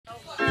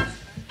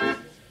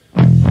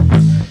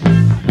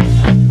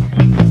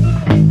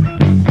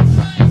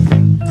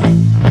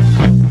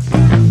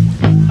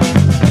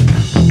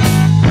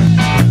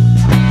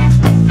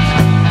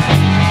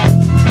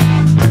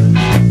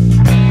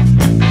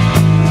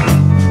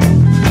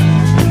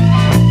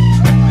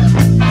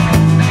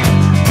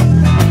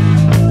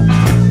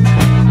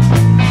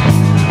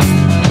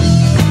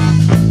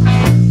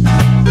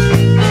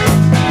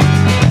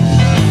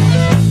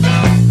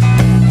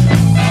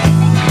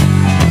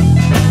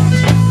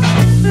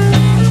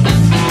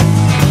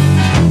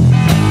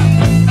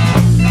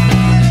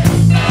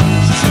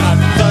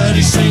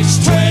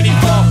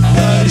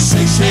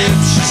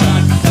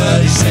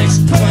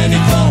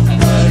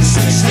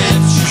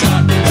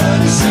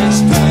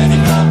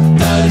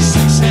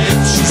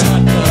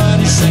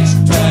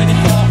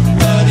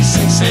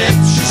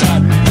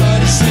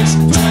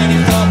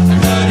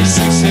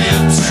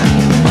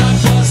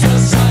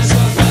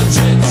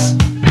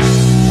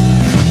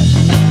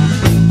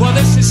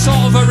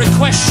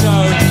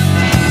show.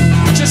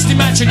 Just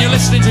imagine you're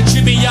listening to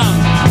Jimmy Young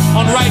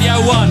on Radio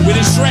 1 with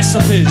his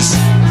recipes.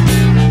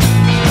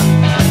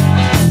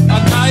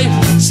 Okay,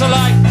 so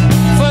like,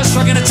 first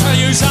I'm going to tell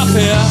you who's up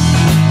here.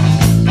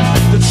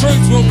 The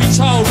truth will be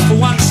told for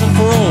once and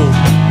for all.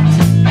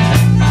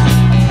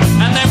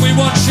 And then we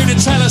want you to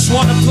tell us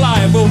what to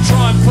play, and we'll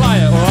try and play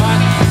it,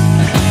 alright?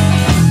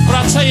 But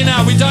I'll tell you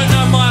now, we don't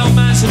know my old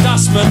man's a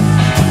dustman,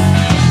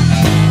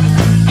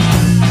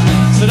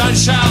 so don't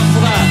shout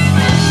for that.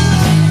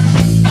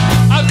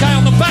 Okay,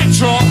 on the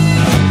backdrop,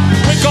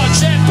 we've got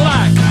Jet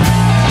Black.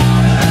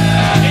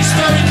 He's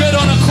very good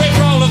on a quick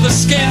roll of the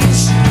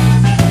Skins.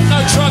 No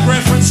drug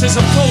references,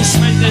 of course,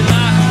 meant in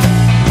that.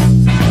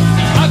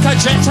 Okay,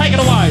 Jet, take it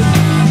away.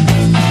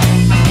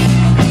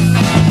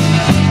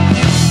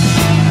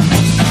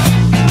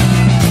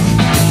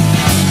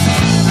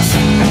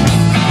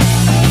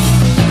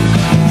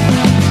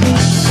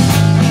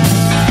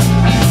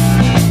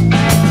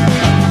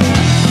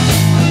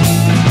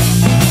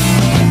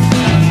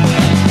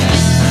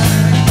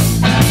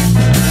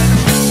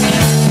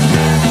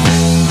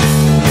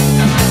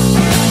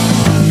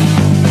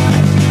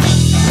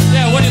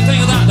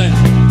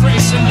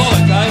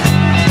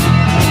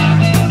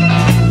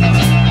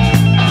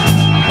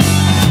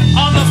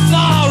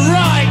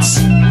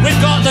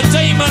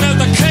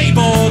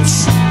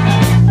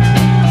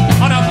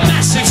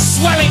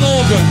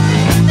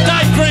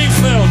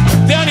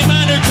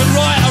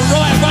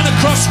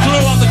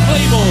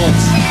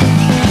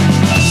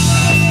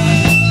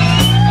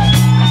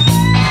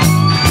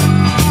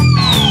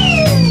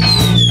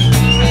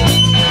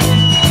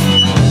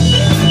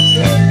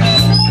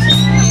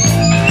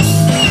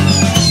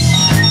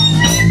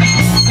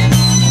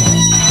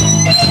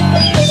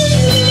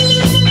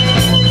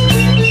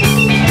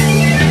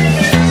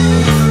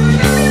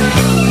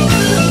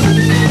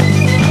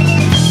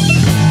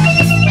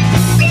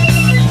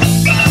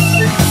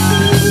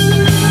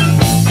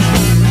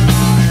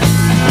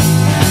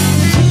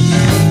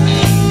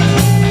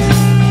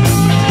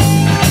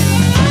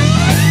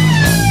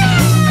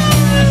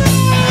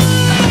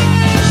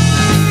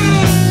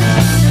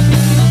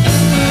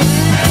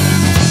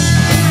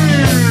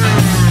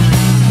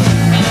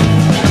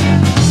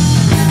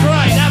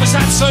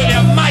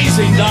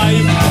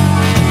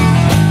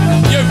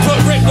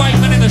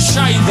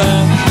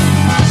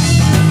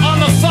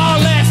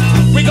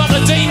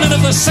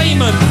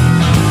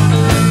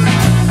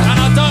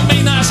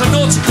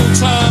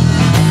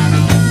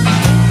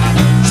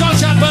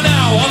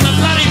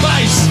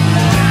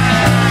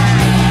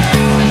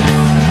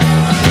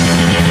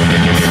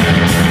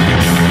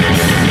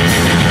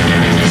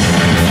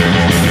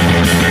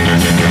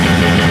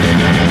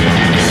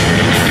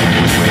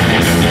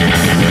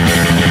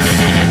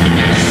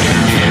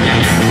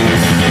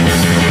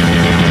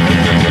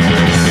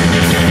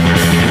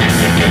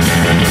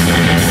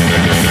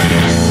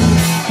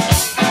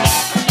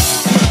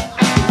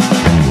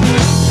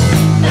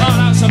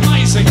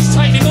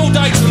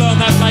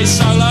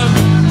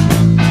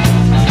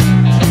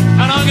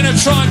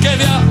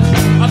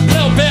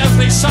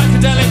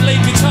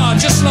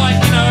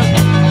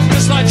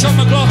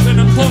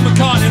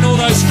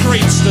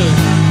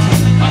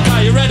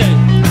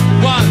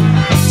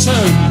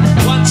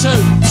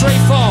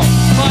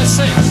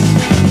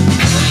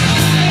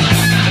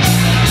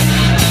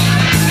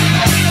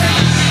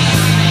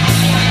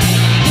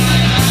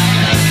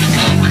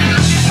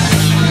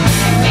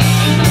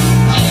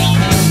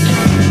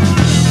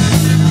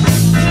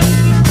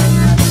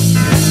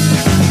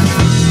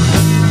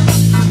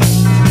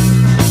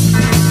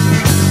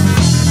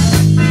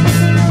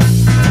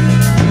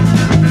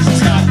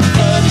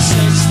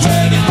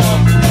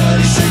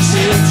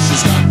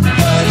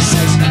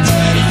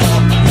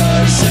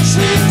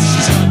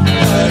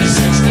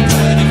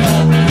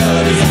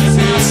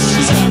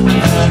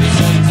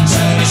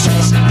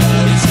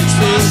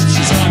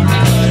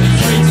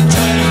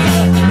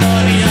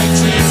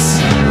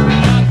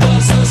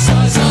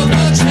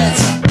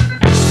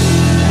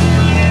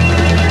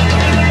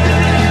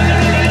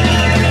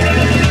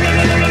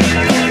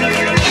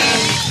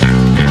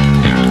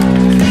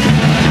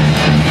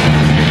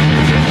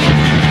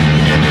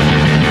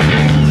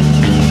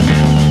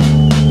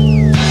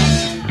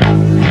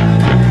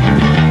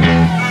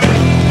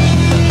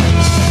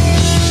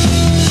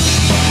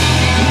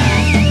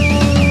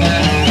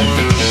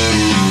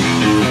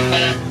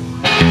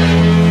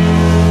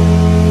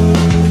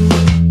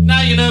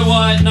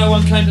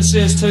 See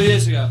us 2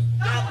 years ago.